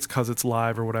 And maybe it's because it's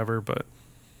live or whatever, but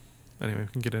anyway, we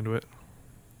can get into it.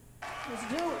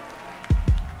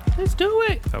 Let's do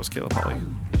it. That was Caleb Hawley.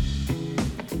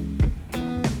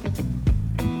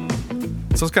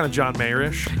 So it's kind of John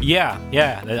Mayer-ish. Yeah.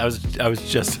 I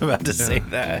was just about to say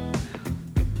that.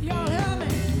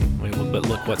 Wait, but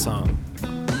look what song?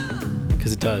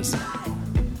 Because it does.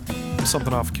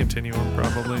 Something off Continuum,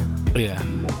 probably, Yeah.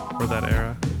 or that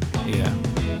era. Yeah.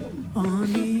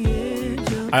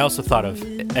 I also thought of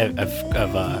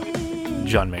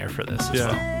John Mayer for this as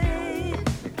well.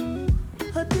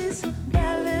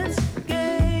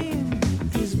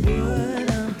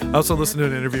 I also listened to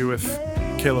an interview with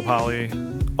Caleb Hawley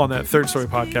on that Third Story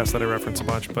podcast that I reference a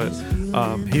bunch, but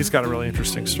he's got a really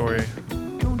interesting story.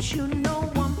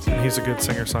 And he's a good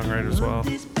singer-songwriter as well.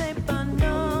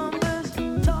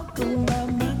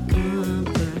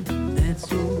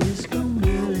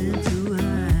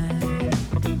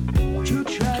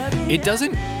 It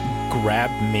doesn't grab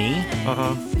me, Uh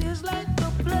huh.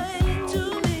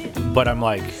 but I'm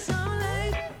like,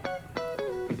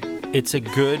 it's a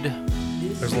good,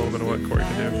 There's a little bit of what Corey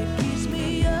can do.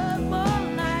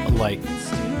 like,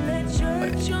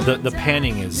 the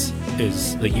panning is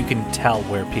like you can tell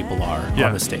where people are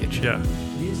on the stage. Yeah.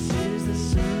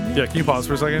 Yeah. Can you pause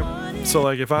for a second? So,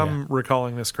 like, if I'm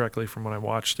recalling this correctly from when I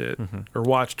watched it or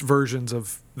watched versions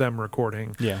of them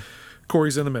recording, Yeah.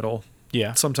 Corey's in the middle.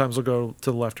 Yeah. Sometimes we'll go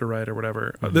to the left or right or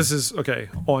whatever. This is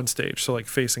on stage, so like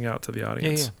facing out to the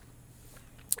audience. Yeah.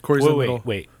 Corey's in the middle.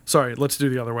 Wait. Sorry, let's do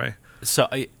the other way. So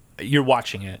you're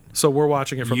watching it. So we're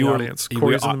watching it from the audience.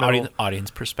 Corey's in the middle.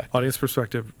 Audience perspective. Audience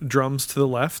perspective. Drums to the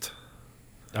left.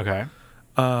 Okay.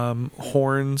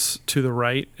 Horns to the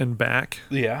right and back.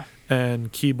 Yeah.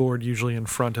 And keyboard usually in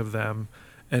front of them.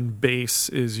 And bass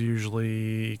is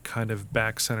usually kind of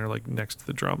back center, like next to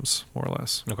the drums, more or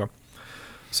less. Okay.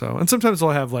 So, and sometimes they'll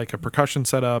have like a percussion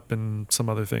setup and some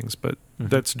other things, but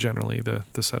that's generally the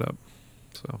setup.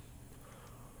 So.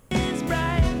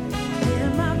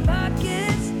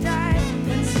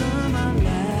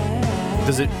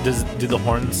 Do the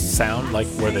horns sound like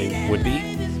where they would be?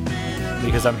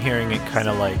 Because I'm hearing it kind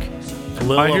of like a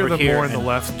little I hear over them here more in the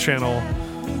left channel.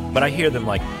 but I hear them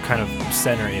like kind of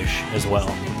center-ish as well.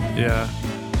 Yeah.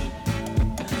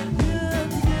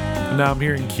 Now I'm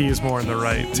hearing keys more in the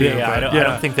right too. Yeah, but I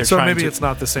don't think they're so trying maybe to- it's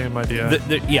not the same idea.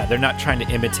 They're not trying to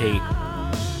imitate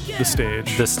The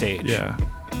stage. the stage. Yeah.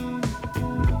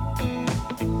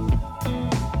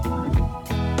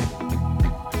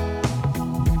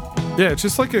 Yeah, it's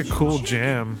just like a cool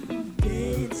jam.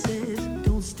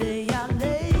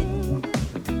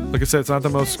 Like I said, it's not the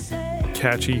most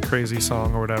catchy, crazy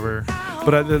song or whatever.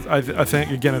 But I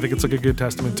think it's like a good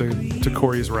testament to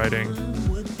Corey's writing.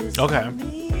 Okay.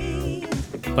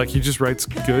 Like, he just writes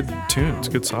good tunes,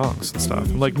 good songs and stuff.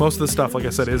 And like most of the stuff, like I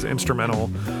said, is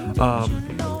instrumental.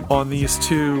 On these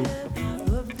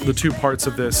the two parts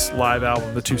of this live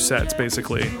album, the two sets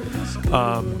basically,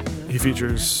 he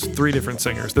features 3 different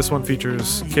singers. This one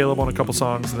features Caleb on a couple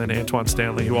songs, and then Antoine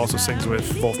Stanley, who also sings with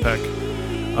Wolfpack,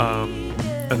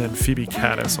 and then Phoebe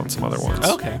Caddis on some other ones.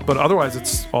 Okay. But otherwise,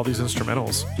 it's all these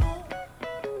instrumentals.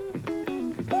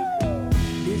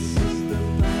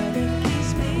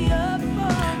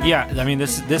 Yeah, I mean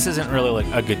this isn't really like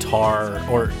a guitar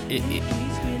or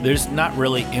there's not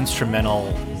really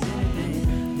instrumental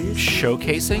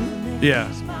showcasing. Yeah.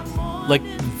 Like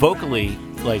vocally,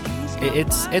 like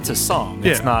it's a song.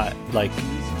 It's Yeah. not like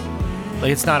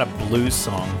it's not a blues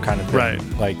song kind of thing. Right.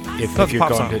 Like if That's you're pop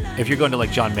going song. if you're going to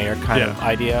like John Mayer kind of Yeah.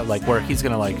 idea, like where he's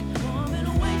gonna like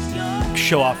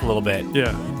show off a little bit Yeah.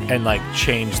 and like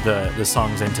change the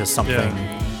songs into something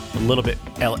a little bit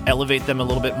elevate them a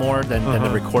little bit more than the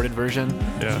recorded version.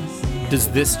 Yeah. Does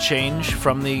this change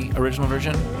from the original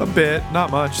version? A bit, not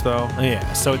much though.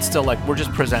 Yeah, so it's still like we're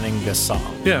just presenting this song.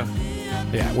 Yeah.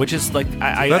 Yeah, which is like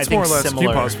I That's think more or less. similar. Can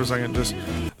you pause for a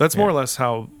second? That's more or less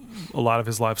how a lot of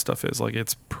his live stuff is. Like,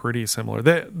 it's pretty similar.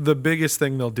 The biggest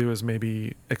thing they'll do is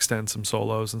maybe extend some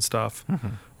solos and stuff,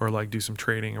 or like do some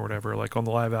trading or whatever. Like on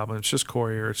the live album, it's just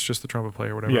Corey or it's just the trumpet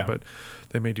player or whatever. Yeah. But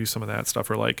they may do some of that stuff,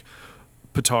 or like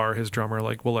Pitar, his drummer,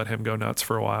 like we'll let him go nuts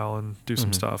for a while and do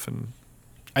some stuff. And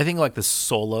I think like the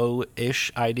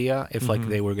solo-ish idea, if like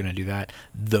they were gonna do that,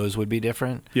 those would be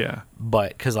different. yeah, But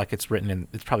because like it's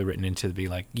probably written into be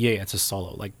like it's a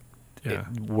solo. Like Yeah.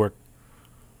 we're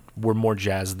more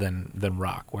jazz than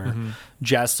rock. Where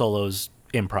jazz solos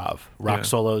improv, rock Yeah.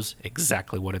 solos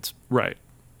exactly what's right.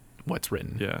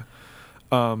 written. Yeah.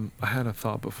 I had a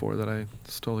thought before that I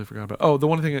totally forgot about. Oh, the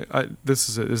one thing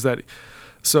is that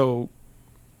so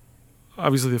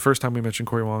obviously the first time we mentioned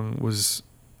Corey Wong was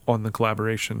on the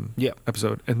collaboration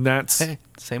episode, and that's Hey,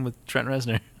 same with Trent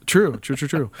Reznor. true.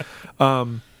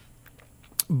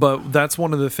 But that's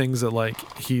one of the things that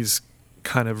like he's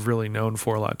kind of really known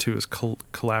for a lot too, is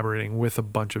collaborating with a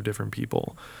bunch of different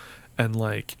people and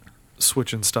like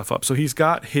switching stuff up. So he's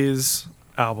got his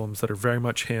albums that are very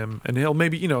much him, and he'll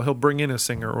maybe he'll bring in a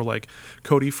singer, or like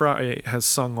Cody Fry has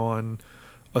sung on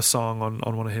a song on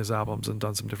one of his albums and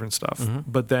done some different stuff.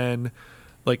 But then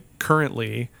like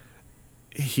currently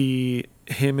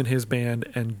him and his band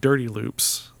and Dirty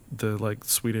Loops, the like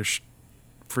Swedish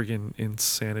freaking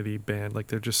insanity band, like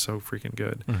they're just so freaking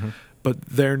good. But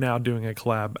they're now doing a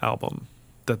collab album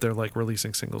that they're like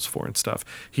releasing singles for and stuff.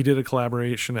 He did a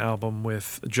collaboration album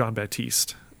with John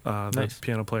Baptiste, the Nice.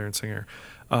 piano player and singer,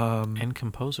 And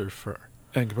composer for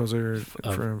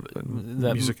for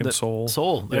music and soul.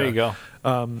 Soul. There you go.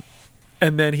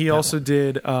 And then he also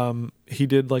did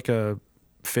like a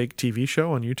fake TV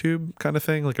show on YouTube kind of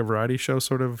thing, like a variety show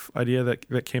sort of idea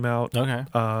that came out Okay.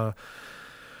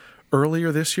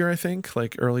 earlier this year, I think,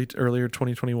 like earlier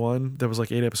 2021. There was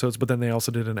like 8 episodes, but then they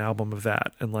also did an album of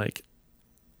that, and like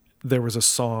there was a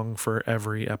song for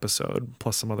every episode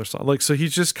plus some other song. Like, so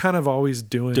he's just kind of always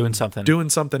doing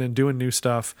something and doing new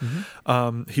stuff.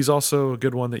 He's also a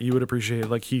good one that you would appreciate.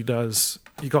 Like he calls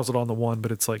it On the One,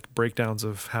 but it's like breakdowns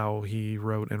of how he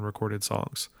wrote and recorded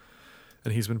songs.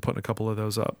 And he's been putting a couple of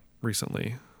those up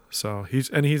recently. So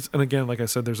and again, like I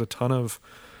said, there's a ton of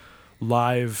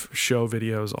live show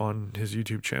videos on his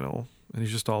YouTube channel, and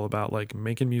he's just all about like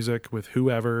making music with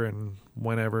whoever and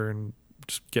whenever and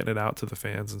just getting it out to the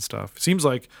fans and stuff. Seems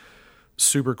like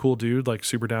super cool dude, like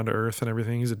super down to earth and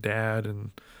everything. He's a dad, and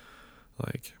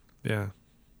like, yeah,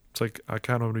 it's like I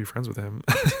kind of want to be friends with him.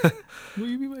 Will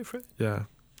you be my friend? Yeah.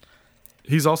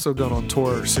 He's also going on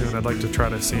tour soon. I'd like to try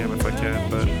to see him if I can,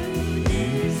 but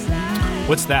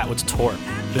What's that? What's tour?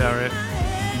 yeah, right.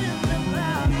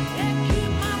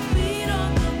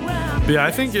 But yeah,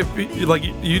 I think if like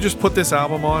you just put this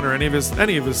album on, or any of his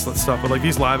stuff, but like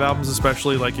these live albums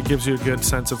especially, like it gives you a good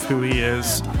sense of who he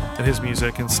is and his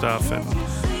music and stuff. And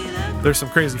there's some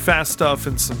crazy fast stuff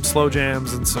and some slow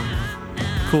jams and some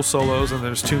cool solos, and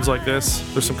there's tunes like this.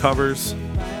 There's some covers.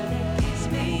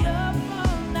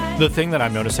 The thing that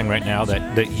I'm noticing right now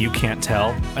that you can't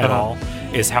tell at all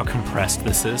is how compressed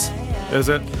this is. Is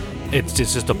it? It's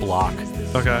just a block.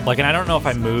 Okay. Like, and I don't know if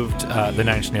I moved the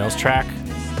Nine Inch Nails track,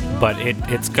 but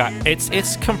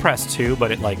it's compressed too,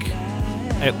 but it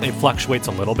fluctuates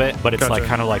a little bit, but it's Gotcha. like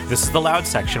kind of like this is the loud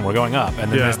section, we're going up,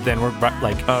 and then then we're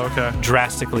like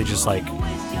drastically just like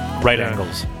right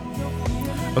angles.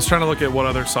 I was trying to look at what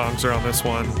other songs are on this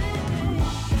one.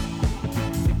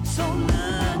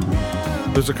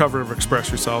 There's a cover of Express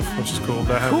Yourself, which is cool.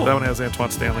 That one has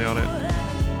Antoine Stanley on it.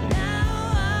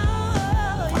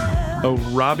 Oh,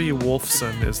 Robbie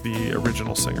Wolfson is the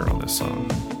original singer on this song.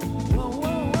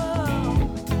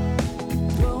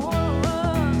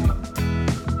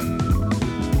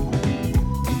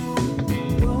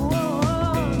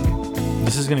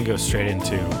 This is going to go straight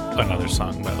into another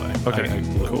song, by the way.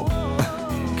 Okay, cool.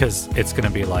 Because it's going to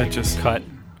be like just cut.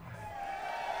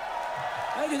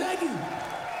 Thank you.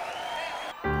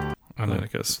 And then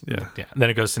it goes, yeah. Then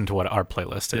it goes into what our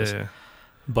playlist is. Yeah.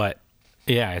 But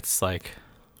yeah, it's like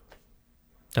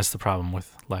that's the problem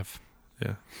with live.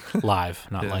 Yeah. Live,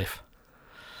 not life.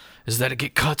 Is that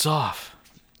it cuts off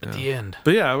at the end.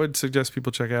 But yeah, I would suggest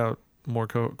people check out more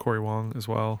Corey Wong as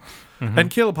well.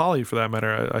 And Caleb Hawley, for that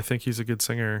matter. I think he's a good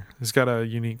singer. He's got a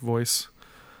unique voice.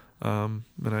 And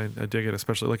I dig it,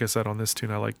 especially, like I said, on this tune.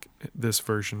 I like this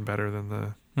version better than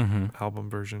the album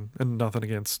version. And nothing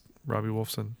against Robbie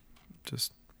Wolfson.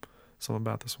 Just something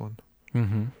about this one.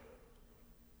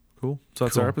 Cool. So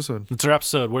that's our episode. That's our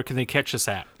episode. Where can they catch us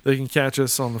at? They can catch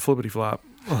us on the Flippity Flop.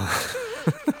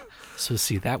 So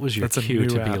see, that was your That's a cue new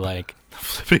to app. be like,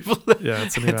 Flippity Flop. Yeah,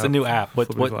 it's a new It's app. a new app. What?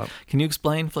 Flippity Flop. Can you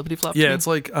explain Flippity Flop? Yeah, to me? it's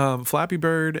like Flappy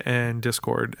Bird and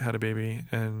Discord had a baby,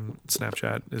 and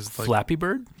Snapchat is like Flappy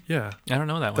Bird. Yeah, I don't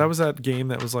know that one. that was that game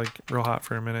that was like real hot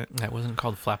for a minute. That wasn't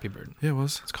called Flappy Bird. Yeah, it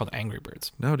was. It's called Angry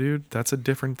Birds. No, dude, that's a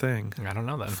different thing. I don't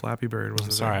know that. Flappy Bird was.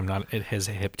 I'm sorry, I'm not. It is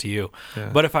hip to you. Yeah.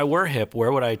 But if I were hip,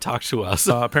 where would I talk to us?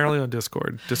 Apparently on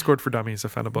Discord. Discord for Dummies. I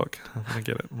found a book. I'm gonna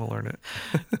get it. We'll learn it.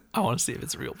 I want to see if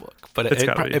it's a real book, but It's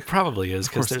gotta be. it probably is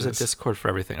Of course because there's it a is. Discord for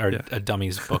everything, or Yeah. a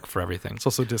dummies book for everything. It's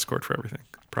also Discord for everything.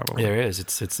 Probably. There is.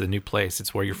 It's the new place.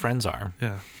 It's where your friends are.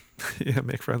 Yeah. Yeah.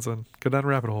 Make friends on. Go down a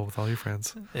rabbit hole with all your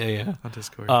friends Yeah. on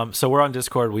Discord. So we're on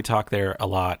Discord. We talk there a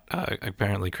lot.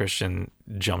 Apparently, Christian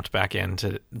jumped back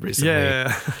into recently.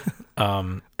 yeah.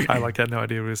 I had no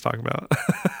idea what he was talking about.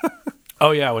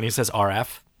 Oh yeah, when he says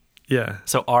RF. Yeah.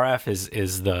 So RF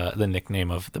is the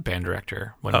nickname of the band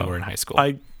director when we were in high school.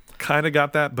 I kind of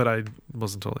got that, but I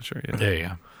wasn't totally sure yet.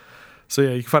 Yeah. So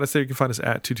yeah, you can find us there. You can find us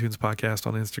at Two Tunes Podcast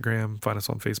on Instagram. Find us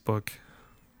on Facebook.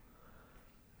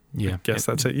 Yeah. I guess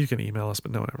that's it. You can email us,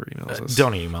 but no one ever emails us.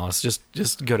 Don't email us.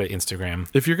 Just go to Instagram.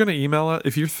 If you're going to email us,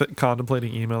 if you're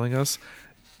contemplating emailing us,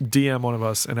 DM one of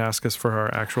us and ask us for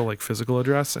our actual like physical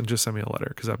address, and just send me a letter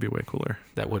because that'd be way cooler.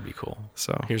 That would be cool.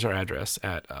 So Here's our address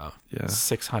at Yeah.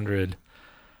 600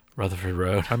 Rutherford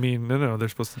Road. I mean, no, they're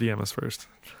supposed to DM us first.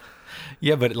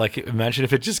 Yeah, but like, imagine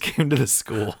if it just came to the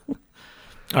school. All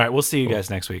right, we'll see you guys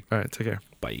next week. All right, take care.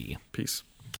 Bye. Peace.